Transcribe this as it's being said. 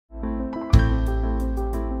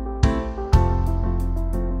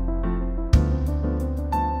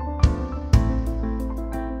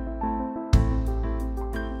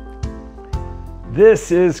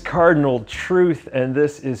This is Cardinal Truth, and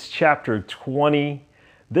this is chapter 20.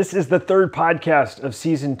 This is the third podcast of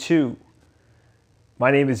season 2.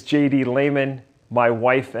 My name is J.D. Lehman. My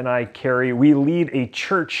wife and I, Carrie, we lead a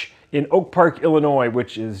church in Oak Park, Illinois,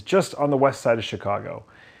 which is just on the west side of Chicago.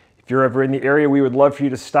 If you're ever in the area, we would love for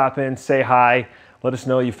you to stop in, say hi, let us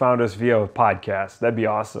know you found us via a podcast. That'd be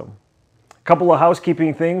awesome. A couple of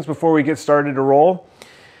housekeeping things before we get started to roll.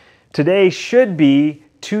 Today should be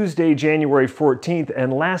Tuesday, January 14th,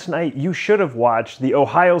 and last night you should have watched the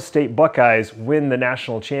Ohio State Buckeyes win the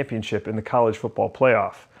national championship in the college football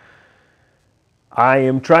playoff. I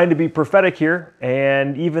am trying to be prophetic here,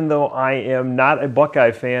 and even though I am not a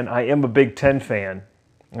Buckeye fan, I am a Big Ten fan,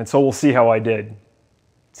 and so we'll see how I did.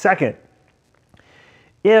 Second,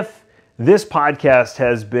 if this podcast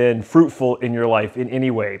has been fruitful in your life in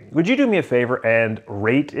any way, would you do me a favor and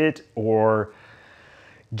rate it or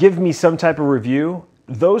give me some type of review?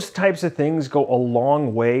 Those types of things go a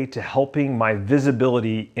long way to helping my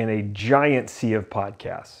visibility in a giant sea of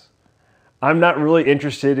podcasts. I'm not really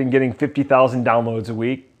interested in getting 50,000 downloads a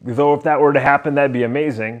week, though if that were to happen, that'd be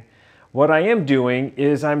amazing. What I am doing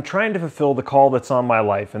is I'm trying to fulfill the call that's on my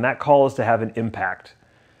life, and that call is to have an impact.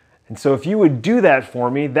 And so if you would do that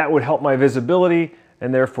for me, that would help my visibility,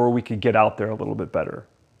 and therefore we could get out there a little bit better.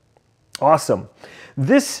 Awesome.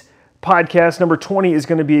 This podcast number 20 is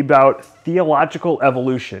going to be about theological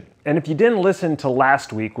evolution. And if you didn't listen to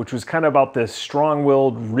last week, which was kind of about this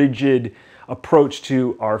strong-willed, rigid approach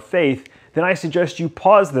to our faith, then I suggest you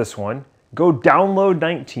pause this one, go download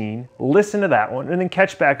 19, listen to that one, and then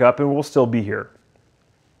catch back up and we'll still be here.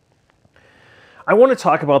 I want to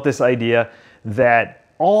talk about this idea that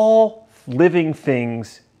all living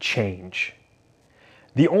things change.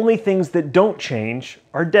 The only things that don't change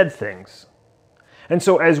are dead things. And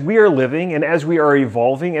so as we are living and as we are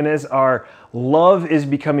evolving and as our love is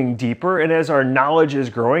becoming deeper and as our knowledge is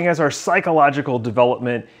growing, as our psychological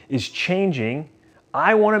development is changing,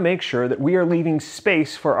 I want to make sure that we are leaving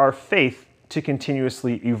space for our faith to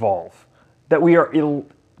continuously evolve, that we are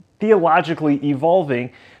theologically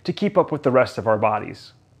evolving to keep up with the rest of our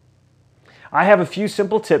bodies. I have a few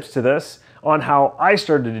simple tips to this on how I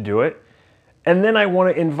started to do it, and then I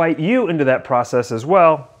want to invite you into that process as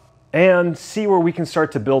well and see where we can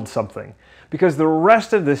start to build something. Because the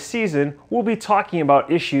rest of this season, we'll be talking about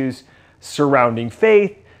issues surrounding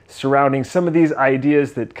faith, surrounding some of these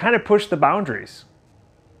ideas that kind of push the boundaries.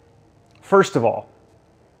 First of all,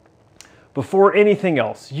 before anything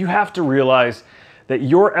else, you have to realize that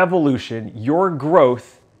your evolution, your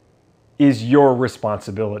growth, is your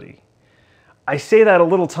responsibility. I say that a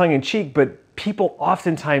little tongue-in-cheek, but people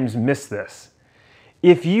oftentimes miss this.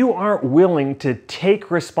 If you aren't willing to take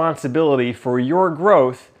responsibility for your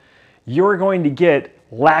growth, you're going to get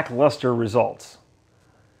lackluster results.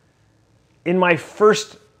 In my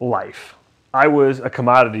first life, I was a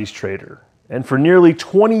commodities trader, and for nearly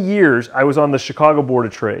 20 years, I was on the Chicago Board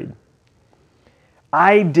of Trade.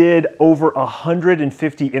 I did over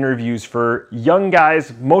 150 interviews for young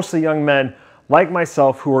guys, mostly young men like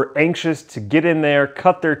myself, who were anxious to get in there,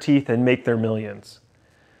 cut their teeth, and make their millions.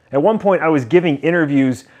 At one point, I was giving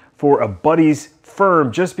interviews for a buddy's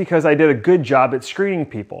firm just because I did a good job at screening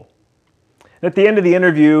people. And at the end of the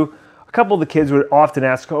interview, a couple of the kids would often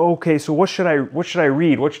ask, "Oh, okay, so what should I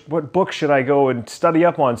read? What book should I go and study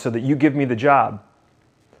up on so that you give me the job?"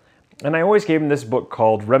 And I always gave them this book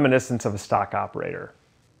called Reminiscence of a Stock Operator.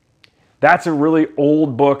 That's a really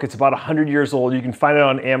old book. It's about 100 years old. You can find it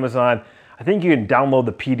on Amazon. I think you can download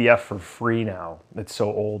the PDF for free now. It's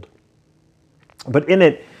so old. But in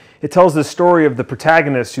it, it tells the story of the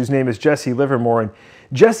protagonist, whose name is Jesse Livermore. And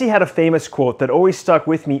Jesse had a famous quote that always stuck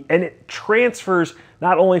with me, and it transfers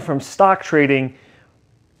not only from stock trading,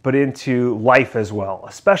 but into life as well,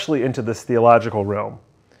 especially into this theological realm.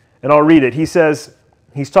 And I'll read it. He says,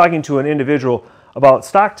 he's talking to an individual about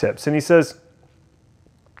stock tips, and he says,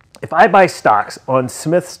 "If I buy stocks on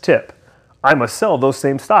Smith's tip, I must sell those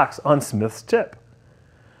same stocks on Smith's tip.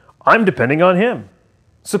 I'm depending on him.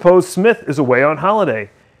 Suppose Smith is away on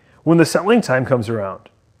holiday when the selling time comes around.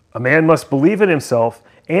 A man must believe in himself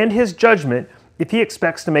and his judgment if he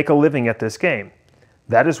expects to make a living at this game.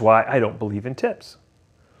 That is why I don't believe in tips."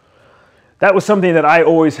 That was something that I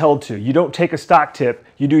always held to. You don't take a stock tip,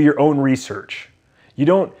 you do your own research. You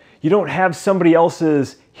don't have somebody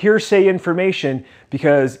else's hearsay information,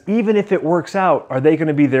 because even if it works out, are they going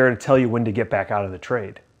to be there to tell you when to get back out of the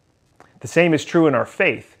trade? The same is true in our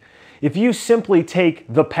faith. If you simply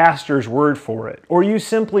take the pastor's word for it, or you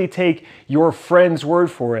simply take your friend's word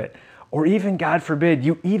for it, or even, God forbid,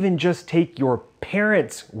 you even just take your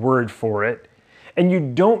parents' word for it, and you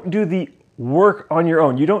don't do the work on your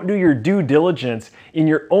own, you don't do your due diligence in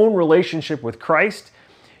your own relationship with Christ,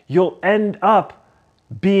 you'll end up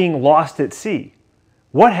being lost at sea.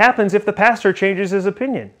 What happens if the pastor changes his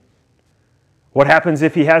opinion? What happens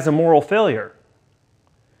if he has a moral failure?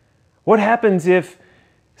 What happens if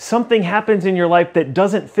something happens in your life that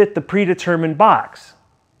doesn't fit the predetermined box?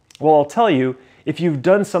 Well, I'll tell you, if you've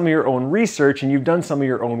done some of your own research and you've done some of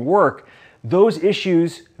your own work, those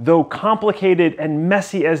issues, though complicated and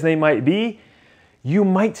messy as they might be, you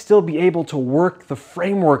might still be able to work the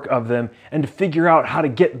framework of them and to figure out how to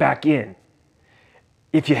get back in.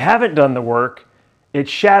 If you haven't done the work, it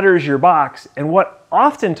shatters your box, and what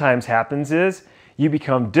oftentimes happens is you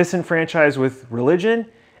become disenfranchised with religion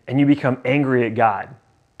and you become angry at God.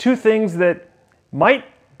 Two things that might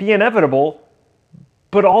be inevitable,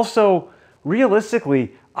 but also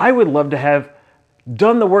realistically, I would love to have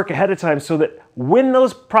done the work ahead of time so that when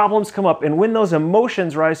those problems come up and when those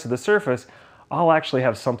emotions rise to the surface, I'll actually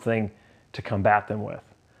have something to combat them with.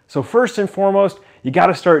 So first and foremost, you got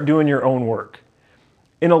to start doing your own work.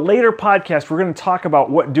 In a later podcast, we're going to talk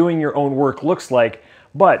about what doing your own work looks like,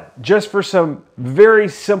 but just for some very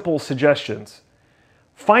simple suggestions,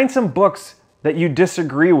 find some books that you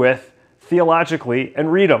disagree with theologically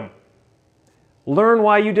and read them. Learn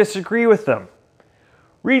why you disagree with them.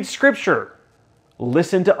 Read scripture.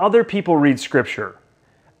 Listen to other people read scripture.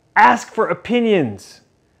 Ask for opinions.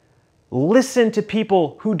 Listen to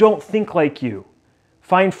people who don't think like you.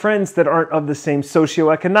 Find friends that aren't of the same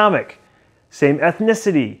socioeconomic, same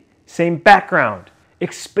ethnicity, same background.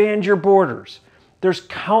 Expand your borders. There's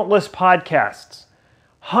countless podcasts,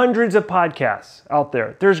 hundreds of podcasts out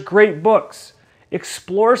there. There's great books.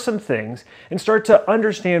 Explore some things and start to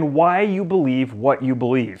understand why you believe what you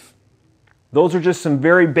believe. Those are just some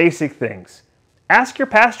very basic things. Ask your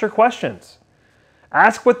pastor questions.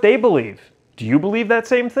 Ask what they believe. Do you believe that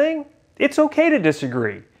same thing? It's okay to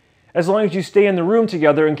disagree, as long as you stay in the room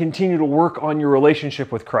together and continue to work on your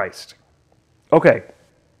relationship with Christ. Okay,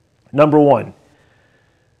 number one,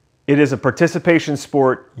 it is a participation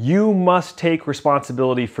sport. You must take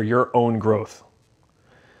responsibility for your own growth.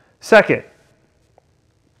 Second,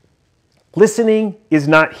 listening is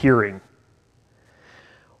not hearing.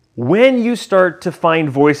 When you start to find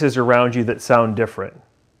voices around you that sound different,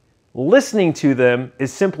 listening to them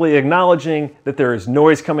is simply acknowledging that there is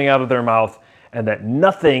noise coming out of their mouth and that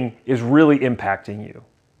nothing is really impacting you.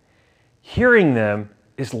 Hearing them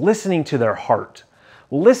is listening to their heart,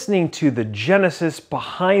 listening to the genesis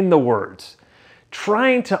behind the words,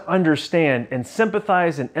 trying to understand and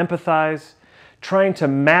sympathize and empathize, trying to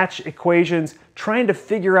match equations, trying to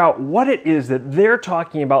figure out what it is that they're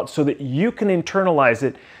talking about so that you can internalize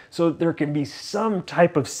it, so that there can be some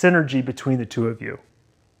type of synergy between the two of you.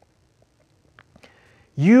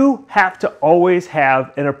 You have to always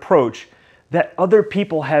have an approach that other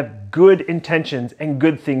people have good intentions and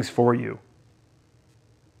good things for you.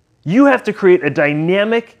 You have to create a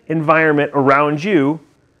dynamic environment around you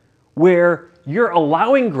where you're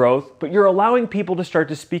allowing growth, but you're allowing people to start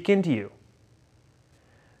to speak into you.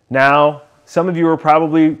 Now, some of you are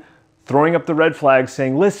probably throwing up the red flags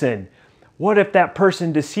saying, listen, what if that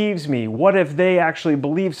person deceives me? What if they actually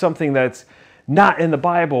believe something that's not in the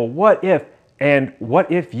Bible? What if? And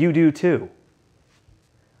what if you do too?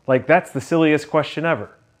 Like, that's the silliest question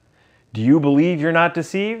ever. Do you believe you're not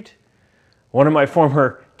deceived? One of my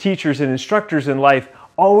former teachers and instructors in life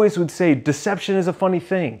always would say, deception is a funny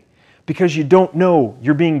thing because you don't know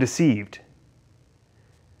you're being deceived.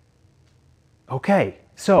 Okay,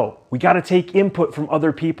 so we got to take input from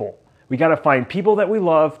other people. We got to find people that we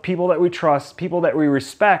love, people that we trust, people that we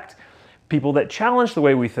respect, people that challenge the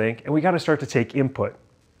way we think, and we got to start to take input.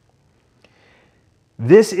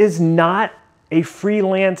 This is not a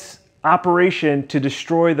freelance operation to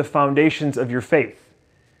destroy the foundations of your faith.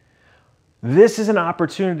 This is an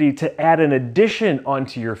opportunity to add an addition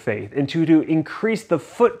onto your faith and to increase the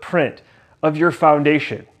footprint of your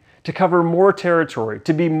foundation, to cover more territory,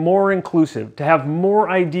 to be more inclusive, to have more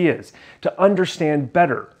ideas, to understand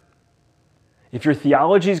better. If your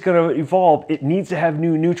theology is going to evolve, it needs to have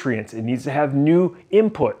new nutrients. It needs to have new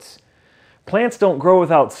inputs. Plants don't grow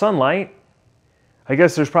without sunlight. I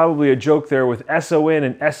guess there's probably a joke there with S-O-N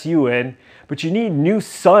and S-U-N, but you need new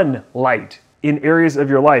sunlight in areas of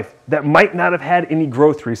your life that might not have had any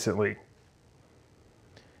growth recently.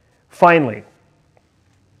 Finally,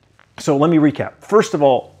 so let me recap. First of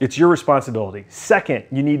all, it's your responsibility. Second,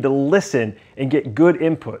 you need to listen and get good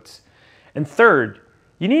inputs. And third,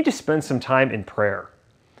 you need to spend some time in prayer.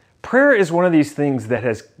 Prayer is one of these things that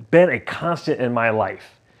has been a constant in my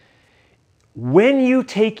life. When you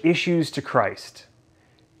take issues to Christ,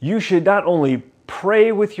 you should not only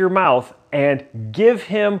pray with your mouth and give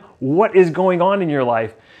him what is going on in your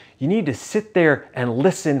life, you need to sit there and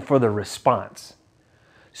listen for the response.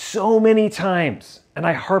 So many times, and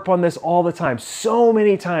I harp on this all the time, so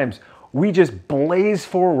many times we just blaze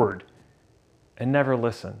forward and never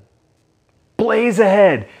listen. Blaze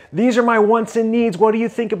ahead. These are my wants and needs. What do you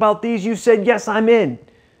think about these? You said, yes, I'm in.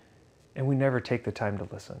 And we never take the time to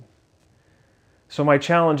listen. So my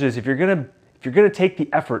challenge is, if you're going to take the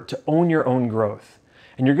effort to own your own growth,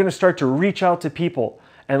 and you're going to start to reach out to people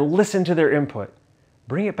and listen to their input,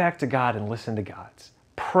 bring it back to God and listen to God's.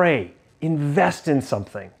 Pray. Invest in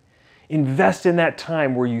something. Invest in that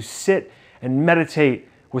time where you sit and meditate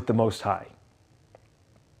with the Most High.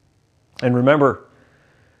 And remember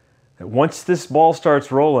that once this ball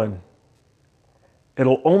starts rolling,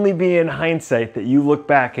 it'll only be in hindsight that you look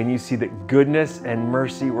back and you see that goodness and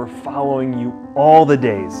mercy were following you all the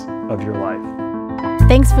days of your life.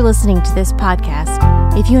 Thanks for listening to this podcast.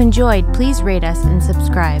 If you enjoyed, please rate us and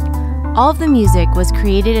subscribe. All of the music was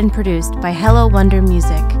created and produced by Hello Wonder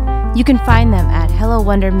Music. You can find them at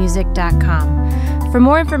hellowondermusic.com. For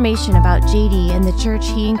more information about JD and the church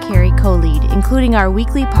he and Carrie co-lead, including our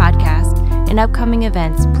weekly podcast and upcoming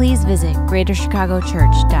events, please visit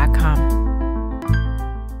greaterchicagochurch.com.